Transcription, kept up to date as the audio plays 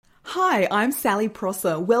Hi, I'm Sally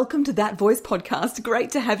Prosser. Welcome to That Voice podcast.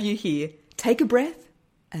 Great to have you here. Take a breath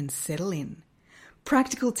and settle in.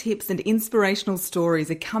 Practical tips and inspirational stories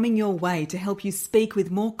are coming your way to help you speak with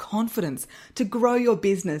more confidence, to grow your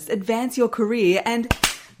business, advance your career, and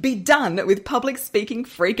be done with public speaking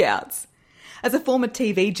freakouts. As a former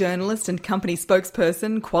TV journalist and company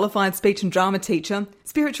spokesperson, qualified speech and drama teacher,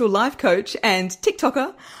 spiritual life coach, and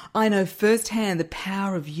TikToker, I know firsthand the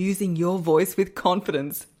power of using your voice with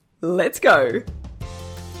confidence. Let's go.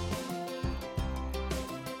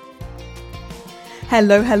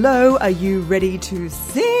 Hello. Are you ready to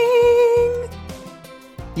sing?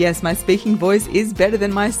 Yes, my speaking voice is better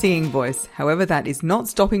than my singing voice. However, that is not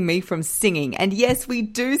stopping me from singing. And yes, we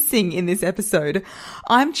do sing in this episode.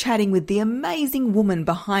 I'm chatting with the amazing woman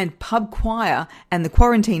behind Pub Choir and the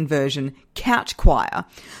quarantine version, Couch Choir.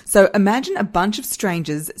 So imagine a bunch of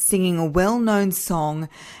strangers singing a well-known song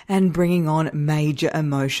and bringing on major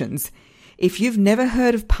emotions. If you've never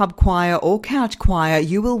heard of Pub Choir or Couch Choir,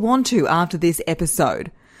 you will want to after this episode.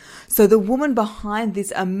 So the woman behind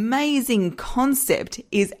this amazing concept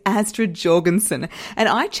is Astrid Jorgensen. And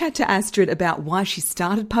I chat to Astrid about why she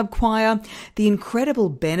started Pub Choir, the incredible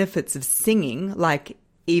benefits of singing, like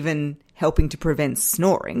even helping to prevent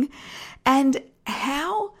snoring, and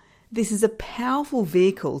how this is a powerful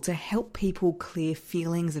vehicle to help people clear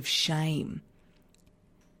feelings of shame.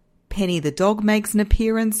 Penny the dog makes an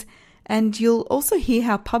appearance, and you'll also hear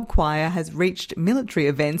how Pub Choir has reached military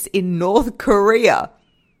events in North Korea.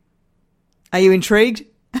 Are you intrigued?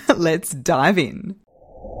 Let's dive in.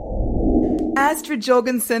 Astrid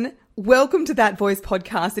Jorgensen, welcome to That Voice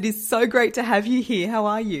podcast. It is so great to have you here. How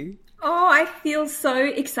are you? Oh, I feel so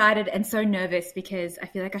excited and so nervous because I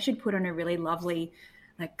feel like I should put on a really lovely,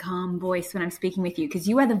 calm voice when I'm speaking with you because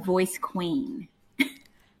you are the voice queen.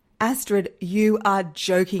 Astrid, you are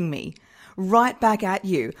joking me. Right back at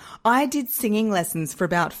you. I did singing lessons for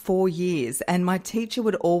about 4 years, and my teacher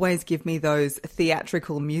would always give me those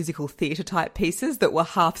theatrical musical theatre type pieces that were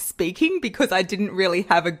half speaking because I didn't really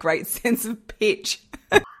have a great sense of pitch.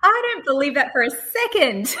 I don't believe that for a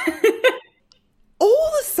second.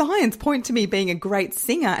 All the signs point to me being a great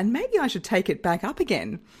singer, and maybe I should take it back up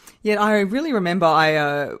again. Yet I really remember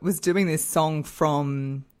I was doing this song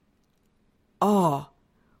from...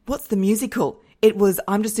 what's the musical? It was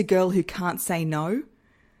I'm Just a Girl Who Can't Say No.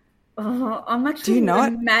 Oh, I'm actually Do you know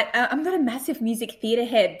it? I'm not a massive music theatre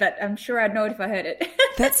head, but I'm sure I'd know it if I heard it.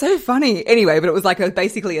 That's so funny. Anyway, but it was like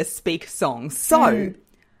basically a speak song. So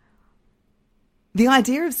the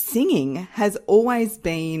idea of singing has always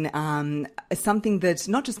been something that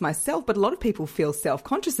not just myself, but a lot of people feel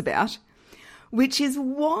self-conscious about, which is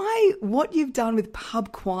why what you've done with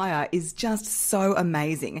Pub Choir is just so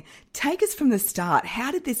amazing. Take us from the start. How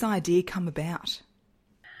did this idea come about?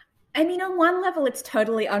 I mean, on one level, it's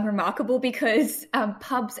totally unremarkable because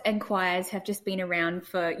pubs and choirs have just been around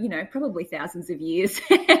for, probably thousands of years.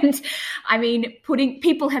 And I mean,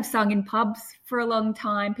 people have sung in pubs for a long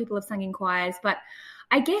time. People have sung in choirs. But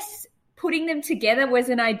I guess putting them together was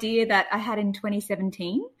an idea that I had in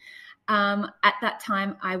 2017. At that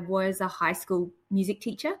time, I was a high school music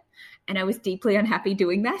teacher and I was deeply unhappy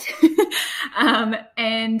doing that.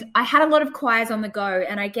 And I had a lot of choirs on the go.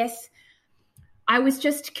 And I guess I was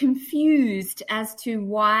just confused as to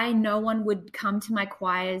why no one would come to my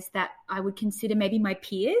choirs that I would consider maybe my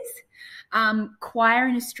peers. Choir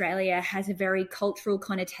in Australia has a very cultural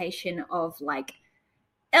connotation of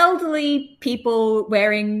elderly people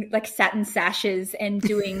wearing satin sashes and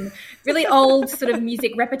doing really old sort of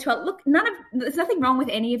music repertoire. Look, there's nothing wrong with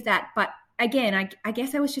any of that. But again, I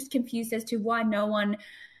guess I was just confused as to why no one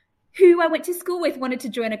who I went to school with wanted to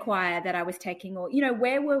join a choir that I was taking, or,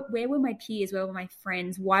 where were my peers? Where were my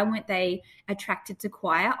friends? Why weren't they attracted to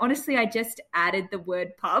choir? Honestly, I just added the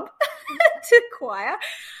word pub to choir.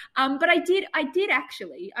 But I did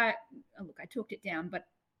actually, I talked it down, but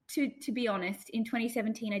to be honest, in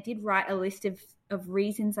 2017, I did write a list of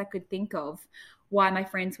reasons I could think of why my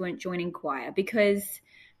friends weren't joining choir, because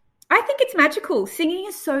I think it's magical. Singing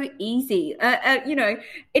is so easy.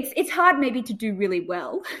 It's hard maybe to do really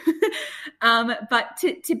well. But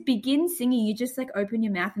to begin singing, you just open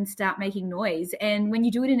your mouth and start making noise. And when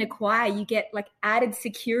you do it in a choir, you get added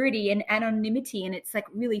security and anonymity, and it's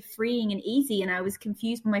really freeing and easy. And I was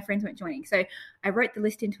confused when my friends weren't joining. So I wrote the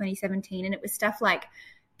list in 2017, and it was stuff like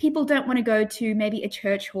people don't want to go to maybe a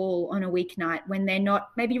church hall on a weeknight when they're not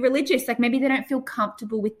maybe religious. Maybe they don't feel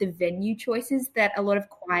comfortable with the venue choices that a lot of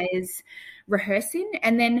choirs rehearse in.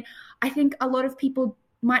 And then I think a lot of people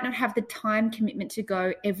might not have the time commitment to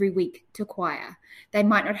go every week to choir. They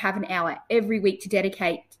might not have an hour every week to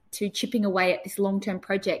dedicate to chipping away at this long-term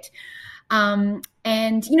project.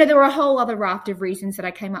 And, you know, there were a whole other raft of reasons that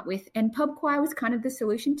I came up with, and pub choir was kind of the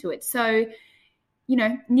solution to it. So, you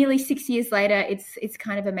know, nearly 6 years later, it's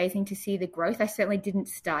kind of amazing to see the growth. I certainly didn't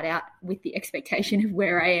start out with the expectation of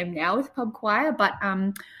where I am now with pub choir, but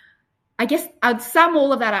I guess I'd sum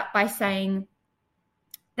all of that up by saying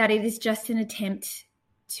that it is just an attempt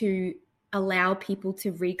to allow people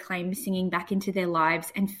to reclaim singing back into their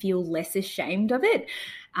lives and feel less ashamed of it,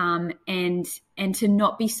 and to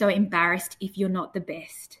not be so embarrassed if you're not the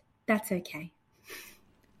best. That's okay.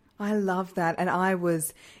 I love that. And I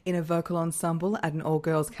was in a vocal ensemble at an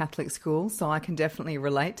all-girls Catholic school, so I can definitely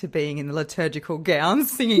relate to being in the liturgical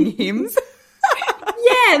gowns singing hymns.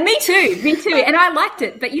 Yeah, me too. And I liked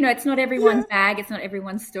it. But, you know, it's not everyone's bag. It's not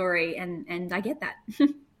everyone's story. And I get that.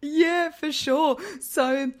 Yeah, for sure.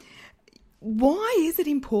 So why is it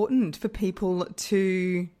important for people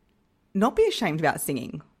to not be ashamed about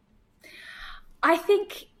singing? I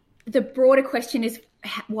think the broader question is,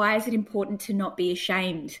 why is it important to not be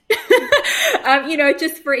ashamed? You know,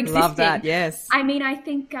 just for existing. Love that, yes. I mean, I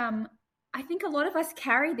think a lot of us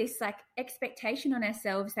carry this like expectation on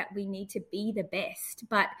ourselves that we need to be the best.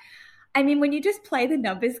 But I mean, when you just play the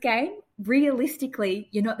numbers game, realistically,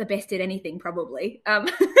 you're not the best at anything probably.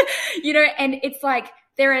 You know, and it's like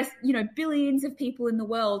there are, you know, billions of people in the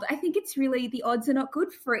world. I think it's really, the odds are not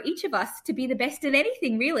good for each of us to be the best at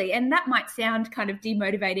anything really. And that might sound kind of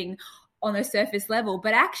demotivating on a surface level,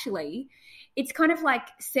 but actually it's kind of like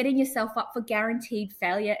setting yourself up for guaranteed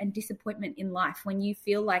failure and disappointment in life when you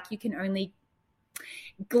feel like you can only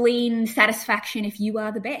glean satisfaction if you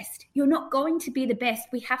are the best. You're not going to be the best.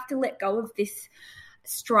 We have to let go of this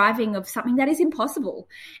striving of something that is impossible.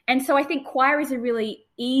 And so I think choir is a really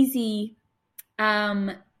easy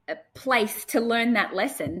place to learn that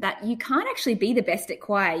lesson, that you can't actually be the best at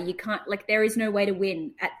choir. You can't, like, there is no way to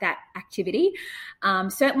win at that activity.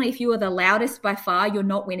 Certainly if you are the loudest by far, you're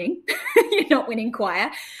not winning. You're not winning choir.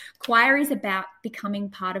 Choir is about becoming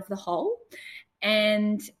part of the whole.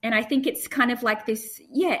 And I think it's kind of like this,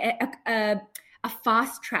 a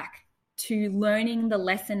fast track to learning the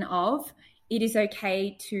lesson of it is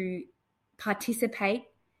okay to participate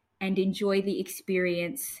and enjoy the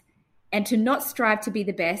experience and to not strive to be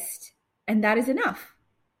the best. And that is enough.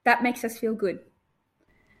 That makes us feel good.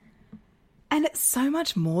 And it's so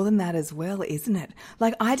much more than that as well, isn't it?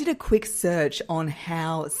 Like, I did a quick search on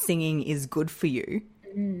how singing is good for you.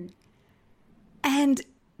 And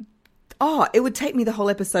it would take me the whole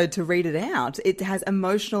episode to read it out. It has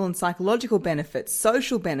emotional and psychological benefits,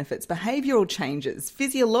 social benefits, behavioural changes,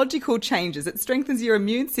 physiological changes. It strengthens your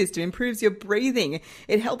immune system, improves your breathing.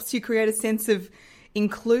 It helps you create a sense of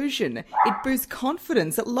inclusion. It boosts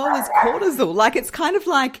confidence. It lowers cortisol. Like, it's kind of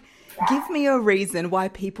like, give me a reason why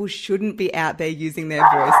people shouldn't be out there using their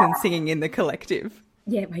voice and singing in the collective.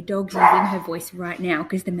 Yeah, my dog's using her voice right now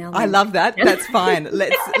because the mailman. I love that. That's fine.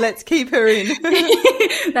 Let's keep her in.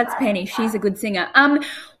 That's Penny. She's a good singer.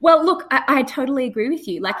 Well, look, I totally agree with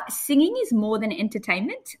you. Like, singing is more than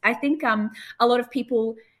entertainment. I think a lot of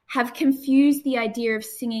people have confused the idea of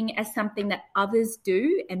singing as something that others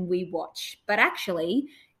do and we watch. But actually,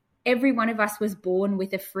 every one of us was born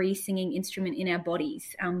with a free singing instrument in our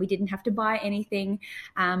bodies. We didn't have to buy anything.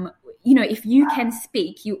 You know, if you can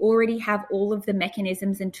speak, you already have all of the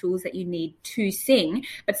mechanisms and tools that you need to sing.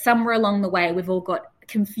 But somewhere along the way, we've all got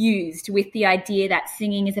confused with the idea that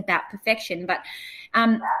singing is about perfection. But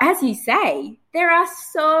as you say, there are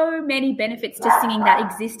so many benefits to singing that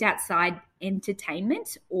exist outside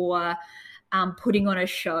entertainment or putting on a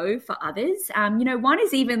show for others. You know, one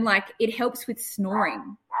is even like it helps with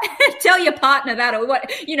snoring. Tell your partner that, or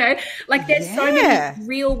what, you know, like there's so many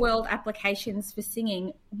real world applications for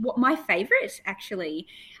singing. What my favorite actually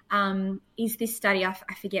is this study. I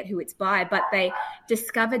forget who it's by, but they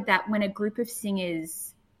discovered that when a group of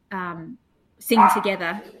singers sing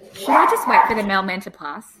together, should I just wait for the mailman to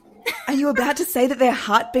pass? Are you about to say that their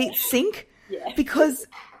heartbeats sync? Yeah. Because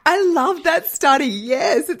I love that study.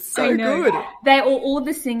 Yes, it's so good. All of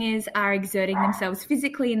the singers are exerting themselves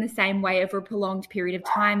physically in the same way over a prolonged period of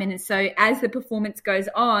time. And so as the performance goes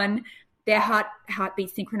on, their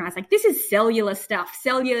heartbeats synchronize. Like, this is cellular stuff,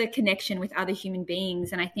 cellular connection with other human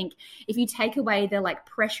beings. And I think if you take away the like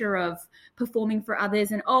pressure of performing for others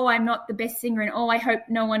and, I'm not the best singer and, I hope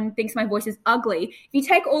no one thinks my voice is ugly. If you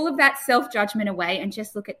take all of that self-judgment away and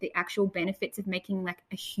just look at the actual benefits of making like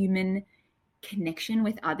a human connection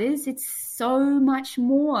with others, it's so much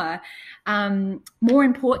more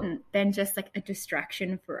important than just like a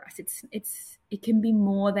distraction for us. It can be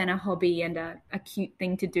more than a hobby and a cute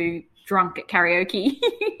thing to do drunk at karaoke.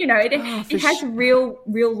 You know, it has real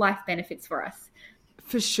life benefits for us.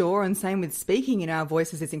 For sure, and same with speaking. Our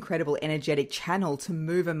voice is this incredible energetic channel to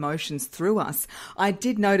move emotions through us. I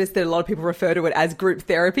did notice that a lot of people refer to it as group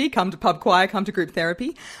therapy. Come to pub choir, come to group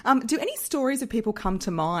therapy. Do any stories of people come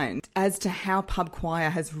to mind as to how pub choir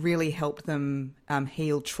has really helped them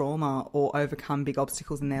heal trauma or overcome big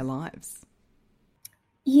obstacles in their lives?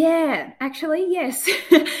 Yeah, actually, yes.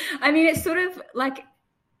 I mean, it's sort of like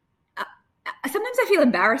sometimes I feel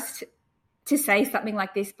embarrassed to say something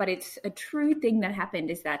like this, but it's a true thing that happened,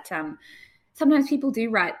 is that sometimes people do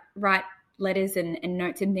write letters and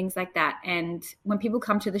notes and things like that. And when people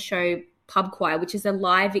come to the show Pub Choir, which is a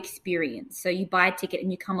live experience, so you buy a ticket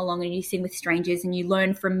and you come along and you sing with strangers and you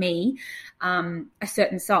learn from me a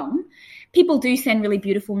certain song, people do send really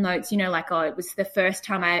beautiful notes, like, oh, it was the first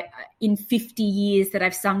time in 50 years that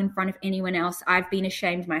I've sung in front of anyone else. I've been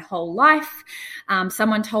ashamed my whole life.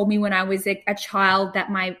 Someone told me when I was a child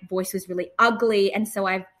that my voice was really ugly, and so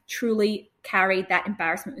I've truly carried that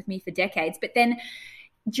embarrassment with me for decades. But then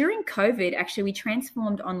during COVID, actually, we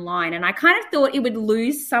transformed online, and I kind of thought it would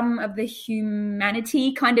lose some of the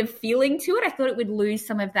humanity kind of feeling to it. I thought it would lose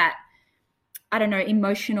some of that, I don't know,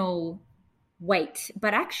 emotional weight.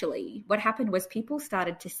 But actually, what happened was people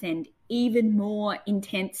started to send even more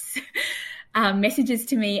intense messages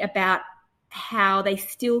to me about how they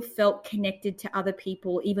still felt connected to other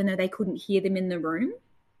people, even though they couldn't hear them in the room.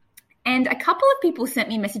 And a couple of people sent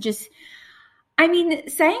me messages, I mean,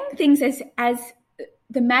 saying things as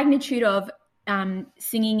the magnitude of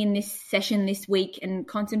singing in this session this week and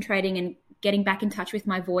concentrating and getting back in touch with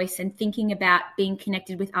my voice and thinking about being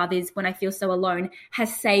connected with others when I feel so alone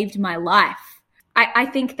has saved my life. I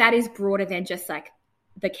think that is broader than just like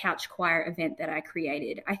the couch choir event that I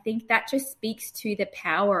created. I think that just speaks to the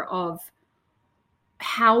power of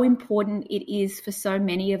how important it is for so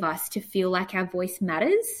many of us to feel like our voice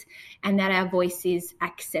matters and that our voice is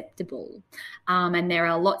acceptable. And there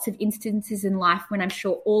are lots of instances in life when I'm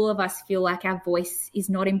sure all of us feel like our voice is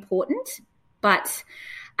not important. But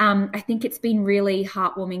I think it's been really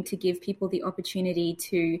heartwarming to give people the opportunity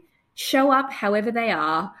to show up however they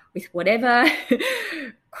are with whatever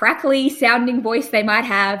crackly sounding voice they might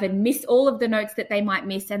have and miss all of the notes that they might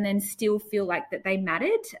miss and then still feel like that they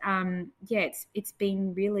mattered. It's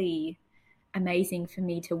been really amazing for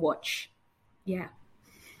me to watch. Yeah.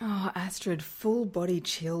 Oh, Astrid, full body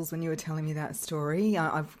chills when you were telling me that story.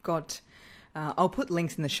 I've got, I'll put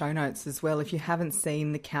links in the show notes as well. If you haven't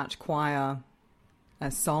seen the couch choir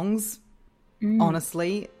songs,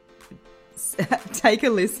 honestly, take a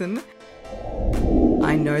listen.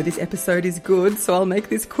 I know this episode is good, so I'll make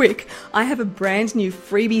this quick. I have a brand new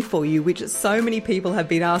freebie for you, which so many people have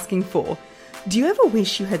been asking for. Do you ever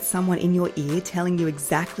wish you had someone in your ear telling you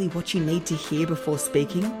exactly what you need to hear before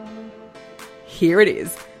speaking? Here it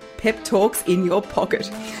is. Pep Talks in your pocket.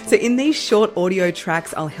 So in these short audio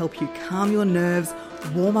tracks, I'll help you calm your nerves,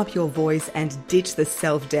 warm up your voice and ditch the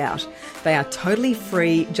self-doubt. They are totally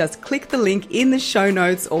free. Just click the link in the show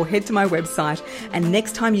notes or head to my website, and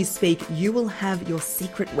next time you speak, you will have your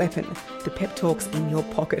secret weapon, the Pep Talks in your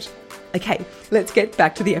pocket. Okay, let's get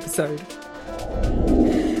back to the episode.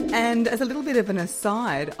 And as a little bit of an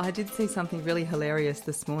aside, I did see something really hilarious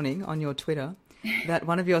this morning on your Twitter, that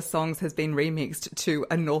one of your songs has been remixed to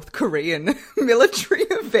a North Korean military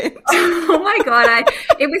event. Oh my God.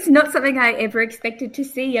 It was not something I ever expected to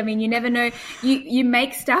see. I mean, you never know. You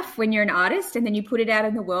make stuff when you're an artist and then you put it out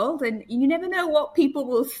in the world and you never know what people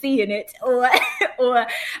will see in it or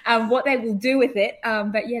what they will do with it.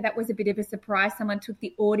 But yeah, that was a bit of a surprise. Someone took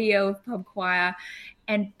the audio of Pub Choir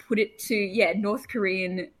and put it to, North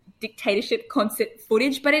Korean dictatorship concert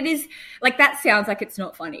footage, but it is like, that sounds like it's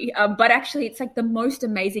not funny, but actually it's like the most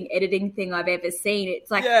amazing editing thing I've ever seen.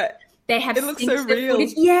 It's like they have it looks so real.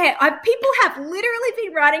 Footage. People have literally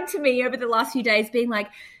been writing to me over the last few days being like,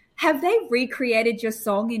 have they recreated your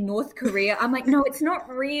song in North Korea? I'm like, no, it's not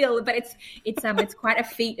real, but it's quite a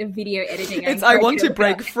feat of video editing. I want to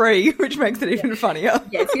break free, which makes it even funnier.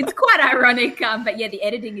 Yes, it's quite ironic, but yeah, the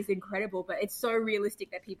editing is incredible, but it's so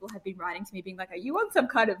realistic that people have been writing to me being like, are you on some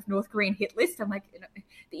kind of North Korean hit list? I'm like,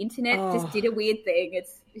 the internet just did a weird thing.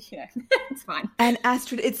 It's, it's fine. And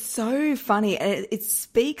Astrid, it's so funny. It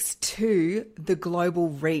speaks to the global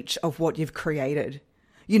reach of what you've created.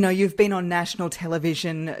 You've been on national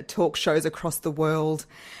television, talk shows across the world,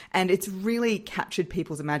 and it's really captured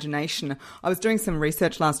people's imagination. I was doing some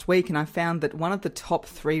research last week and I found that one of the top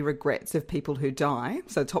 3 regrets of people who die,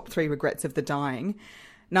 so top 3 regrets of the dying,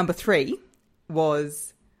 number 3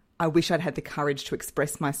 was, I wish I'd had the courage to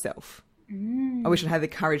express myself. I wish I'd had the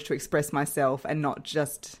courage to express myself and not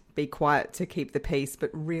just be quiet to keep the peace, but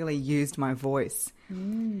really used my voice.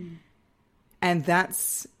 And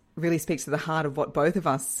that's really speaks to the heart of what both of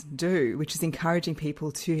us do, which is encouraging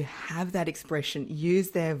people to have that expression,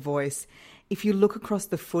 use their voice. If you look across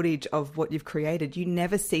the footage of what you've created, you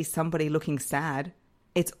never see somebody looking sad.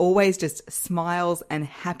 It's always just smiles and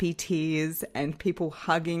happy tears and people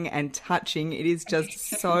hugging and touching. It is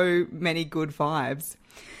just so many good vibes.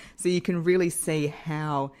 So you can really see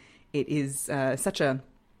how it is such a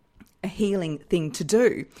healing thing to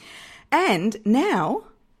do. And now,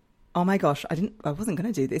 oh my gosh, I wasn't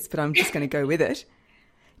going to do this, but I'm just going to go with it.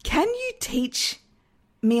 Can you teach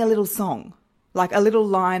me a little song, like a little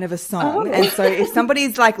line of a song? Oh. And so if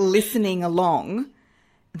somebody's like listening along,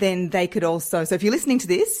 then they could also, so if you're listening to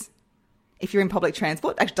this, if you're in public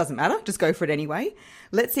transport, actually doesn't matter, just go for it anyway.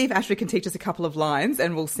 Let's see if Ashleigh can teach us a couple of lines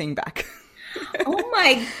and we'll sing back. Oh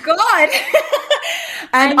my God.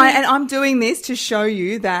 And I'm doing this to show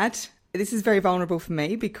you that this is very vulnerable for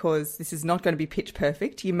me because this is not going to be pitch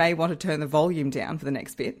perfect. You may want to turn the volume down for the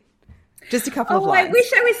next bit. Just a couple of lines. I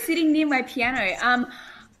wish I was sitting near my piano.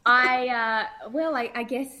 I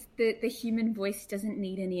guess the human voice doesn't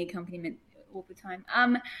need any accompaniment all the time.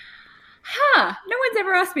 No one's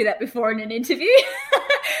ever asked me that before in an interview.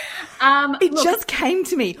 Just came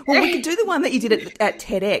to me. Well, we could do the one that you did at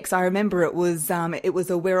TEDx. I remember it was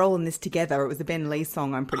a We're All in This Together. It was a Ben Lee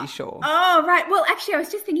song, I'm pretty sure. Oh, right. Well, actually, I was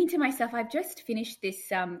just thinking to myself, I've just finished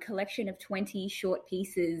this collection of 20 short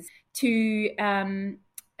pieces to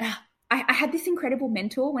I had this incredible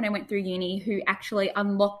mentor when I went through uni who actually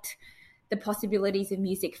unlocked the possibilities of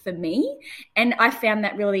music for me. And I found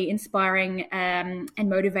that really inspiring and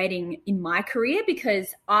motivating in my career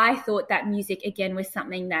because I thought that music, again, was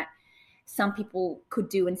something that some people could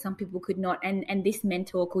do and some people could not. And this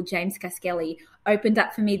mentor called James Caskelly opened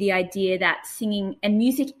up for me the idea that singing and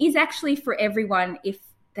music is actually for everyone if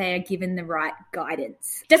they are given the right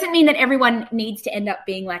guidance. Doesn't mean that everyone needs to end up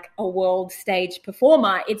being like a world stage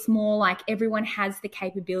performer. It's more like everyone has the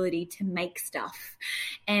capability to make stuff.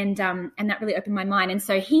 And that really opened my mind. And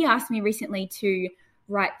so he asked me recently to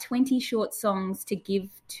write 20 short songs to give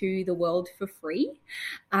to the world for free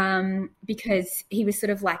because he was sort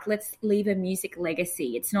of like, let's leave a music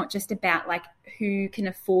legacy. It's not just about like who can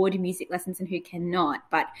afford music lessons and who cannot,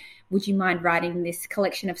 but would you mind writing this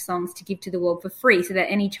collection of songs to give to the world for free so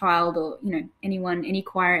that any child or, you know, anyone, any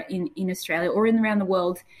choir in Australia or around the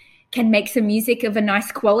world can make some music of a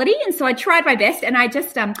nice quality. And so I tried my best, and I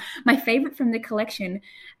just, my favorite from the collection,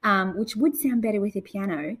 which would sound better with a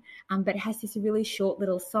piano, but it has this really short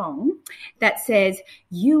little song that says,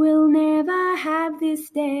 you will never have this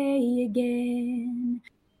day again.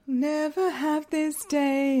 Never have this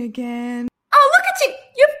day again. Oh, look at you.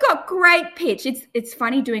 You've got great pitch. It's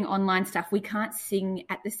funny doing online stuff. We can't sing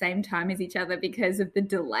at the same time as each other because of the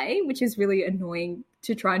delay, which is really annoying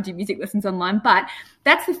to try and do music lessons online. But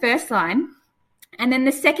that's the first line. And then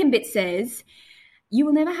the second bit says, you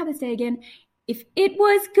will never have this day again. If it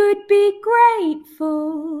was good, be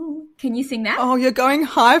grateful. Can you sing that? Oh, you're going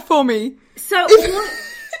high for me. So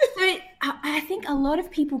I think a lot of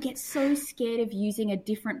people get so scared of using a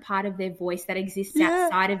different part of their voice that exists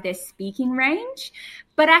outside of their speaking range.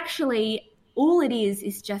 But actually, all it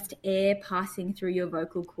is just air passing through your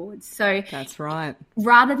vocal cords. So that's right.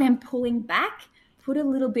 Rather than pulling back, put a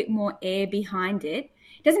little bit more air behind it.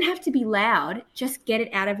 It doesn't have to be loud. Just get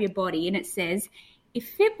it out of your body. And it says,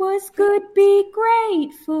 if it was good, be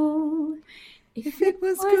grateful. If it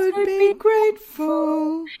was good, be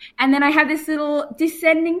grateful. And then I have this little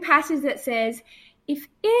descending passage that says, if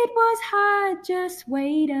it was hard, just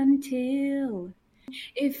wait until.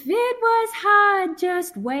 If it was hard,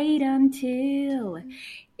 just wait until.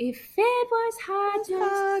 If it was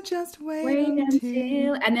hard, just wait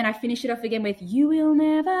until. And then I finish it off again with, you will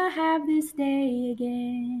never have this day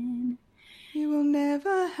again. You will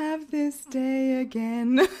never have this day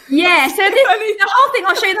again. Yeah, so the whole thing,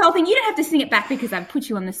 I'll show you the whole thing. You don't have to sing it back because I've put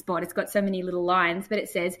you on the spot. It's got so many little lines, but it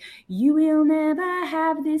says, you will never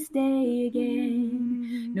have this day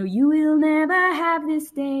again. No, you will never have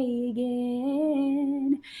this day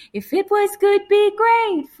again. If it was good, be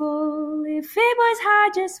grateful. If it was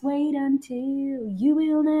hard, just wait until. You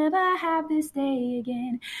will never have this day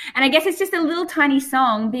again. And I guess it's just a little tiny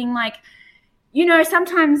song being like, you know,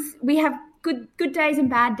 sometimes we have good days and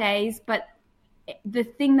bad days, but the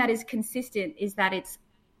thing that is consistent is that it's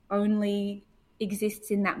only exists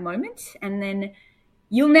in that moment, and then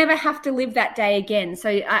you'll never have to live that day again. So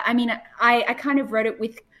I kind of wrote it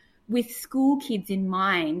with school kids in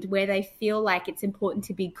mind, where they feel like it's important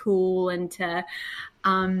to be cool and to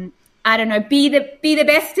I don't know, be the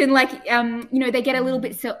best, and like they get a little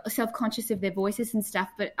bit self-conscious of their voices and stuff,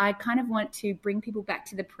 but I kind of want to bring people back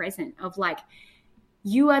to the present of like,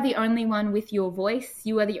 you are the only one with your voice.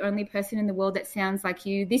 You are the only person in the world that sounds like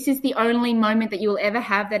you. This is the only moment that you will ever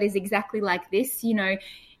have that is exactly like this.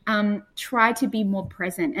 Try to be more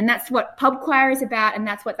present. And that's what Pub Choir is about, and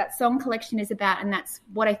that's what that song collection is about, and that's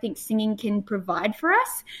what I think singing can provide for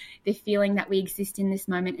us, the feeling that we exist in this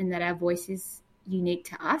moment and that our voice is unique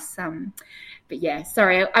to us. But yeah,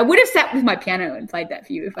 sorry, I would have sat with my piano and played that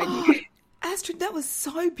for you if I knew. Astrid, that was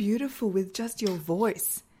so beautiful with just your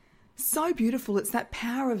voice. So beautiful. It's that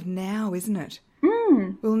power of now, isn't it?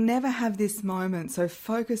 We'll never have this moment, so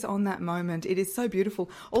focus on that moment. It is so beautiful.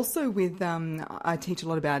 Also with, I teach a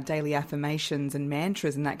lot about daily affirmations and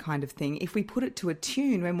mantras and that kind of thing. If we put it to a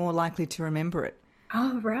tune, we're more likely to remember it.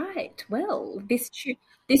 Oh, right. Well, this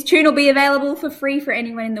tune will be available for free for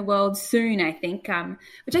anyone in the world soon, I think,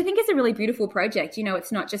 which I think is a really beautiful project.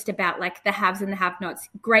 It's not just about like the haves and the have-nots.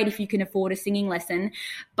 Great if you can afford a singing lesson,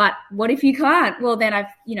 but what if you can't? Well, then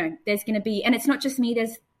there's going to be, and it's not just me,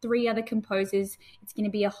 there's 3 other composers. It's going to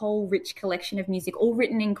be a whole rich collection of music, all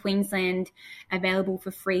written in Queensland, available for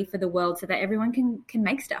free for the world so that everyone can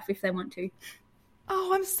make stuff if they want to.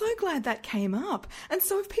 Oh, I'm so glad that came up. And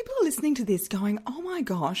so if people are listening to this going, oh my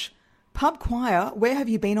gosh, Pub Choir, where have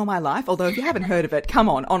you been all my life? Although if you haven't heard of it, come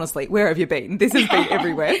on, honestly, where have you been? This has been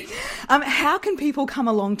everywhere. How can people come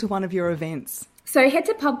along to one of your events? So head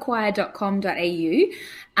to pubchoir.com.au.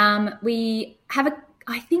 We have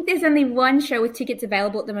I think there's only one show with tickets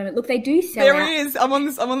available at the moment. Look, they do sell out. There is. I'm on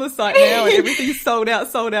the site now and everything's sold out.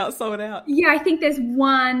 Yeah, I think there's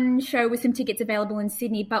one show with some tickets available in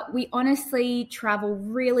Sydney, but we honestly travel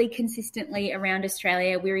really consistently around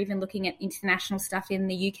Australia. We're even looking at international stuff in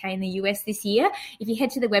the UK and the US this year. If you head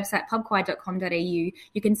to the website pubchoir.com.au,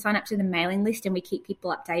 you can sign up to the mailing list and we keep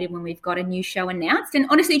people updated when we've got a new show announced. And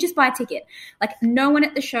honestly, just buy a ticket. Like, no one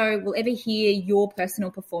at the show will ever hear your personal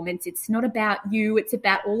performance. It's not about you. It's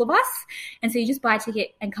about all of us. And so you just buy a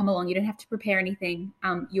ticket and come along. You don't have to prepare anything.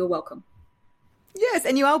 You're welcome. Yes,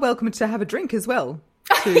 and you are welcome to have a drink as well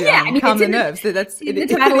to calm the nerves. That's the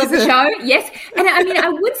title of the show. Yes. And I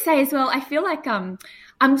would say as well, I feel like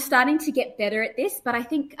I'm starting to get better at this, but I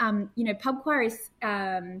think Pub Choir is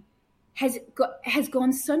has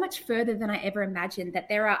gone so much further than I ever imagined, that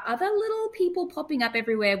there are other little people popping up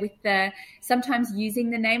everywhere with sometimes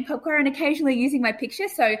using the name Pub Choir and occasionally using my picture.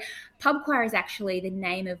 So Pub Choir is actually the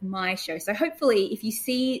name of my show. So hopefully if you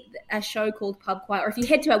see a show called Pub Choir, or if you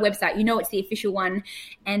head to our website, it's the official one,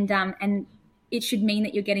 and it should mean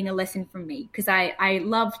that you're getting a lesson from me, because I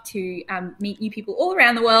love to meet new people all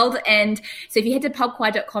around the world. And so if you head to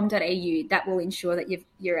pubchoir.com.au, that will ensure that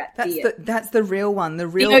you're at that's the real one, the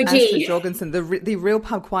real Astrid Jorgensen, the real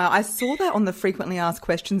Pub Choir. I saw that on the frequently asked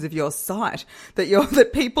questions of your site,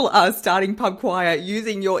 that people are starting Pub Choir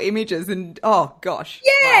using your images, and oh gosh.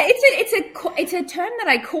 Yeah, wow. It's a term that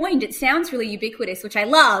I coined. It sounds really ubiquitous, which I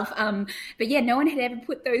love. But yeah, no one had ever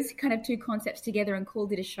put those kind of two concepts together and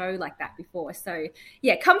called it a show like that before. So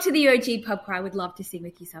yeah, come to the OG Pub Choir. I would love to sing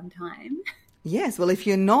with you sometime. Yes, well, if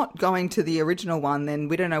you're not going to the original one, then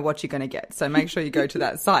we don't know what you're going to get. So make sure you go to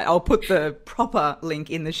that site. I'll put the proper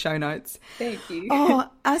link in the show notes. Thank you. Oh,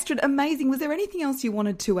 Astrid, amazing. Was there anything else you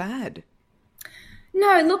wanted to add?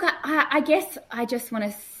 No, look, I guess I just want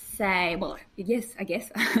to say,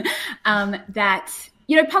 that,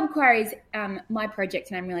 Pub Choir is my project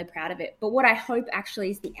and I'm really proud of it. But what I hope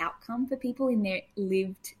actually is the outcome for people in their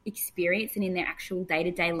lived experience and in their actual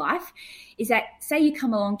day-to-day life is that, say you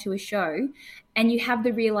come along to a show and you have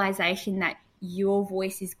the realization that your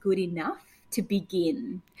voice is good enough to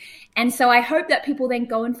begin. And so I hope that people then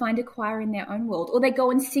go and find a choir in their own world, or they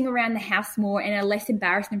go and sing around the house more and are less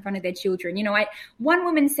embarrassed in front of their children. One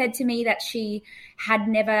woman said to me that she had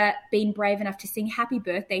never been brave enough to sing happy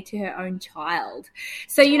birthday to her own child.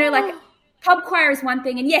 So, Pub Choir is one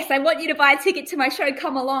thing, and yes, I want you to buy a ticket to my show,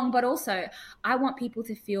 come along, but also I want people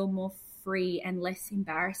to feel more free and less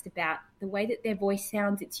embarrassed about the way that their voice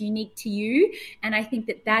sounds. It's unique to you, and I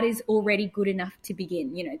think that is already good enough to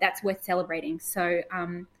begin. That's worth celebrating. So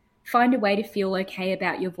find a way to feel okay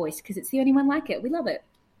about your voice, because it's the only one like it. We love it.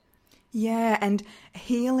 Yeah, and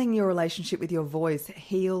healing your relationship with your voice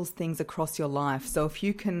heals things across your life. So if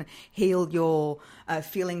you can heal your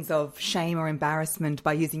feelings of shame or embarrassment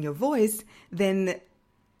by using your voice, then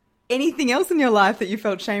anything else in your life that you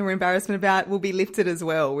felt shame or embarrassment about will be lifted as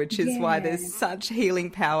well, which is why there's such healing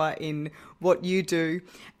power in what you do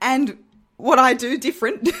and what I do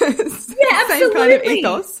different. Yeah, same kind of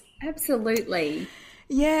ethos. Absolutely.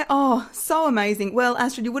 Yeah. Oh, so amazing. Well,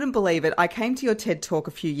 Astrid, you wouldn't believe it. I came to your TED Talk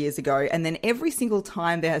a few years ago, and then every single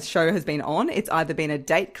time their show has been on, it's either been a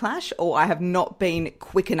date clash or I have not been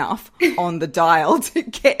quick enough on the dial to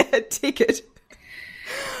get a ticket.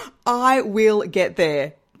 I will get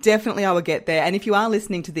there. Definitely I will get there. And if you are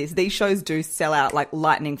listening to this, these shows do sell out like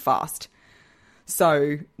lightning fast.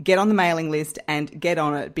 So get on the mailing list and get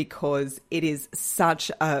on it because it is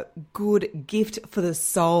such a good gift for the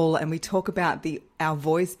soul. And we talk about our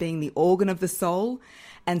voice being the organ of the soul.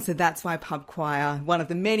 And so that's why pub choir, one of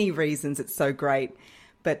the many reasons it's so great,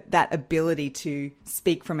 but that ability to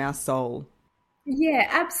speak from our soul. Yeah,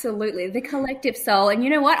 absolutely. The collective soul. And you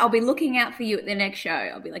know what? I'll be looking out for you at the next show.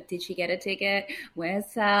 I'll be like, did she get a ticket? Where's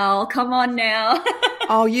Sal? Come on now.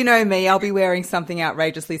 Oh, you know me. I'll be wearing something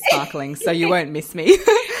outrageously sparkling, so you won't miss me.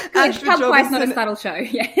 Good. Pub choir's not a subtle show.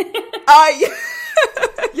 Yeah.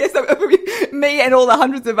 Yes, me and all the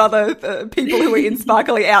hundreds of other people who are in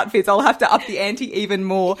sparkly outfits. I'll have to up the ante even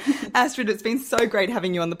more. Astrid, it's been so great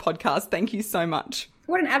having you on the podcast. Thank you so much.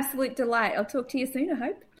 What an absolute delight. I'll talk to you soon, I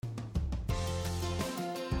hope.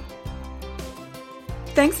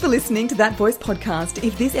 Thanks for listening to That Voice podcast.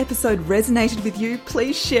 If this episode resonated with you,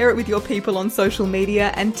 please share it with your people on social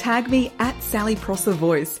media and tag me at Sally Prosser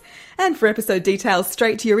Voice. And for episode details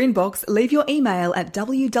straight to your inbox, leave your email at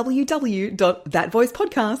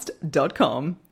www.thatvoicepodcast.com.